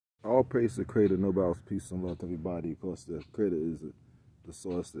All praise to the Creator, no bounds, peace and love to everybody. Of course, the Creator is the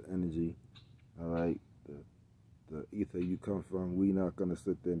source, the energy. All right, the ether you come from. We not gonna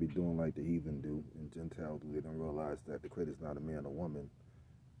sit there and be doing like the heathen do and Gentiles do. They don't realize that the Creator is not a man or woman,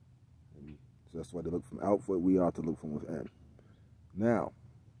 and so that's why they look from outward. We are to look from within. Now,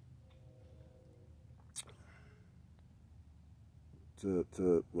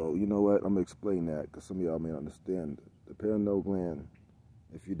 well, you know what? I'm gonna explain that because some of y'all may understand. The pineal gland,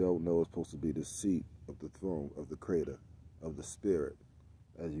 if you don't know, is supposed to be the seat of the throne of the Creator, of the Spirit,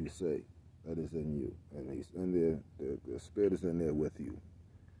 as you say, that is in you, and He's in there. The Spirit is in there with you.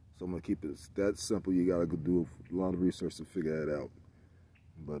 So I'm gonna keep it that simple. You gotta go do a lot of research to figure that out.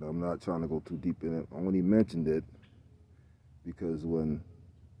 But I'm not trying to go too deep in it. I only mentioned it because when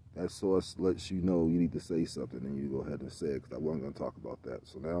that source lets you know you need to say something, and you go ahead and say it, because I wasn't going to talk about that.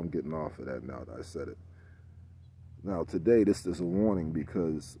 So now I'm getting off of that now that I said it. Now today, this is a warning,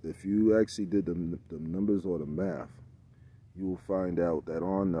 because if you actually did the numbers or the math, you will find out that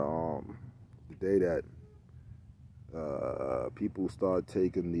on the day that people start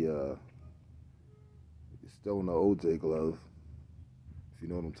taking the still in the OJ glove, if you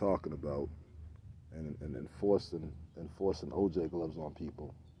know what I'm talking about, and enforcing OJ gloves on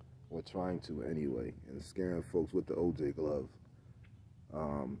people, or trying to anyway, and scaring folks with the OJ glove.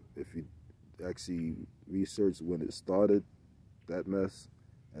 If you actually research when it started, that mess,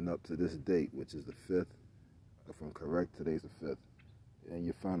 and up to this date, which is the 5th, if I'm correct, today's the 5th, and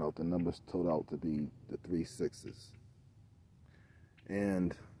you find out the numbers total out to be the 3 6s.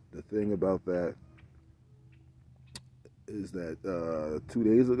 And the thing about that is that 2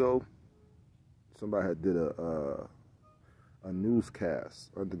 days ago, somebody had did a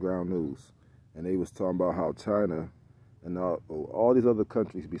newscast, underground news, and they was talking about how China and all these other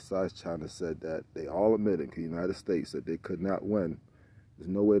countries besides China said that they all admitted, the United States, that they could not win. There's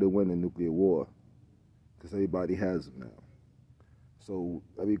no way to win a nuclear war because everybody has them now. So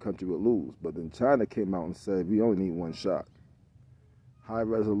every country would lose. But then China came out and said, we only need one shot. High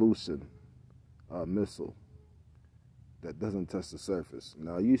resolution missile that doesn't touch the surface.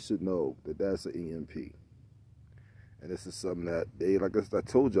 Now you should know that that's an EMP. And this is something that they, like I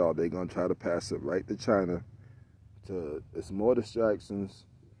told y'all, they're going to try to pass it right to China. It's more distractions.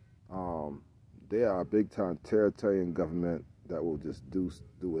 They are a big-time totalitarian government that will just do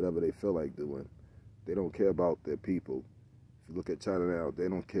whatever they feel like doing. They don't care about their people. If you look at China now, they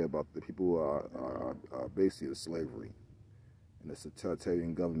don't care about the people who are basically in slavery. And it's a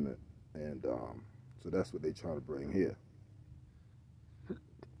totalitarian government. And so that's what they're trying to bring here.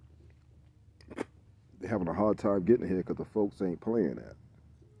 They're having a hard time getting here because the folks ain't playing that,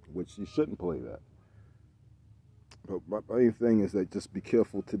 which you shouldn't play that. But my main thing is that just be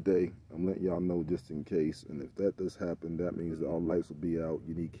careful today. I'm letting y'all know just in case. And if that does happen, that means that all lights will be out.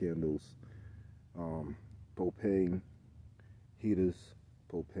 You need candles, propane, heaters,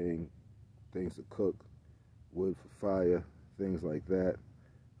 propane, things to cook, wood for fire, things like that.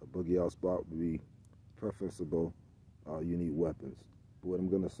 A boogie out spot would be preferable. You need weapons. But what I'm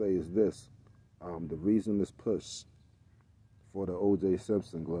going to say is this. The reason this push for the O.J.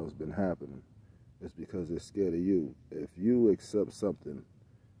 Simpson gloves been happening is because they're scared of you. If you accept something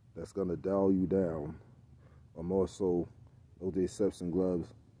that's going to dial you down, or more so, O.J. Simpson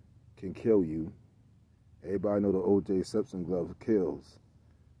gloves can kill you. Everybody know the O.J. Simpson gloves kills.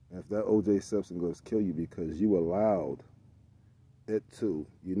 And if that O.J. Simpson gloves kill you because you allowed it to,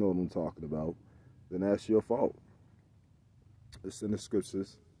 you know what I'm talking about, then that's your fault. It's in the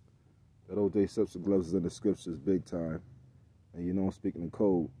scriptures. That O.J. Simpson gloves is in the scriptures big time. And you know I'm speaking in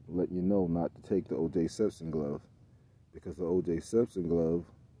code, letting you know not to take the O.J. Simpson glove, because the O.J. Simpson glove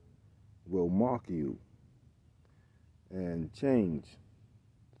will mark you and change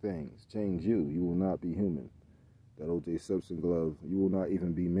things, change you. You will not be human. That O.J. Simpson glove, you will not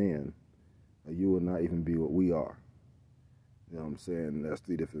even be man, or you will not even be what we are. You know what I'm saying? That's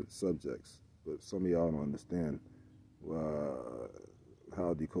 3 different subjects. But some of y'all don't understand how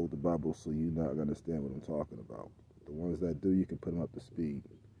to decode the Bible, so you're not going to understand what I'm talking about. The ones that do, you can put them up to speed.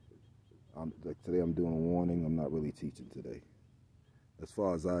 Like today I'm doing a warning. I'm not really teaching today, as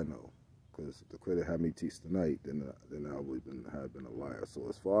far as I know. Because if the Creator had me teach tonight, then I would have been a liar. So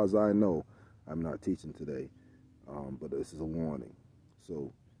as far as I know, I'm not teaching today. But this is a warning.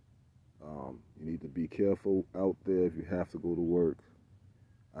 So you need to be careful out there if you have to go to work.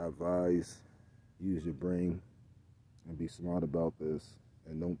 I advise, use your brain and be smart about this,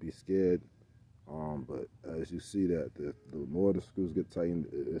 and don't be scared. But as you see that the more the screws get tightened,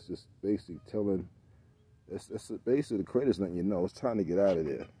 it's just basically telling, it's basically the Creator's letting you know it's time to get out of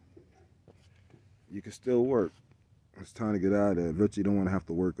there. You can still work, It's time to get out of there. Eventually, you don't want to have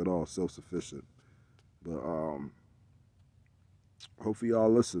to work at all, self-sufficient. But hopefully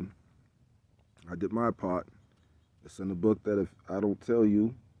y'all listen. I did my part. It's in the book that if I don't tell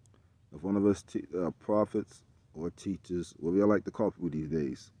you, if one of us prophets or teachers, whatever y'all like to call people these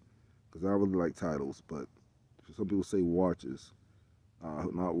days, because I don't really like titles, but some people say watchers.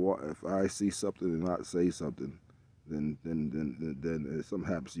 If I see something and not say something, then if something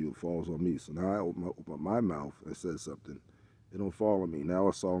happens to you, it falls on me. So now I open my mouth and said something. It don't fall on me. Now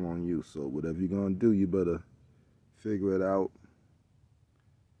it's all on you. So whatever you're gonna do, you better figure it out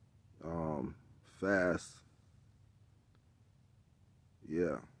fast.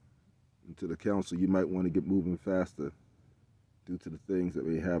 Yeah. And to the council, you might want to get moving faster due to the things that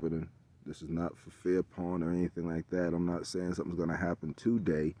may be happening. This is not for fair pawn or anything like that. I'm not saying something's going to happen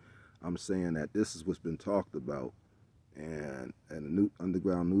today. I'm saying that this is what's been talked about and the new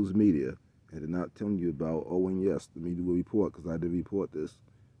underground news media, and they're not telling you about, oh, and yes, the media will report, because I did report this.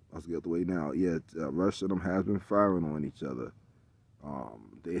 Let's get the way now. Yeah, Russia and them has been firing on each other.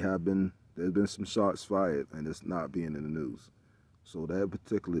 There's been some shots fired, and it's not being in the news. So their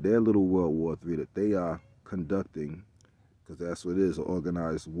little World War III that they are conducting, because that's what it is, an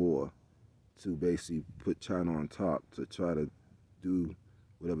organized war, to basically put China on top, to try to do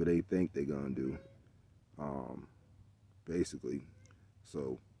whatever they think they're going to do, basically.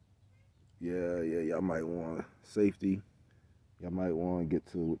 So, yeah, y'all might want safety. Y'all might want to get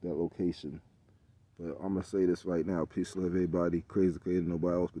to that location. But I'm going to say this right now. Peace, love, everybody. Crazy,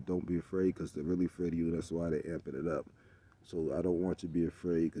 nobody else, but don't be afraid, because they're really afraid of you. That's why they're amping it up. So I don't want you to be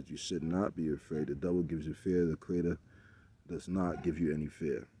afraid, because you should not be afraid. The devil gives you fear. The Creator does not give you any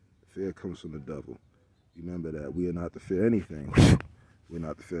fear. Fear comes from the devil. Remember that. We are not to fear anything. We're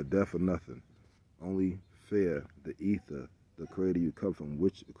not to fear death or nothing. Only fear the ether, the Creator you come from,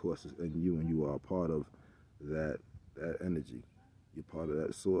 which of course is in you, and you are a part of that energy. You're part of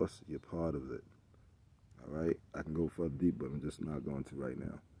that source. You're part of it. All right? I can go further deep, but I'm just not going to right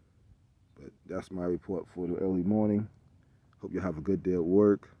now. But that's my report for the early morning. Hope you have a good day at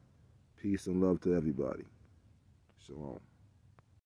work. Peace and love to everybody. Shalom.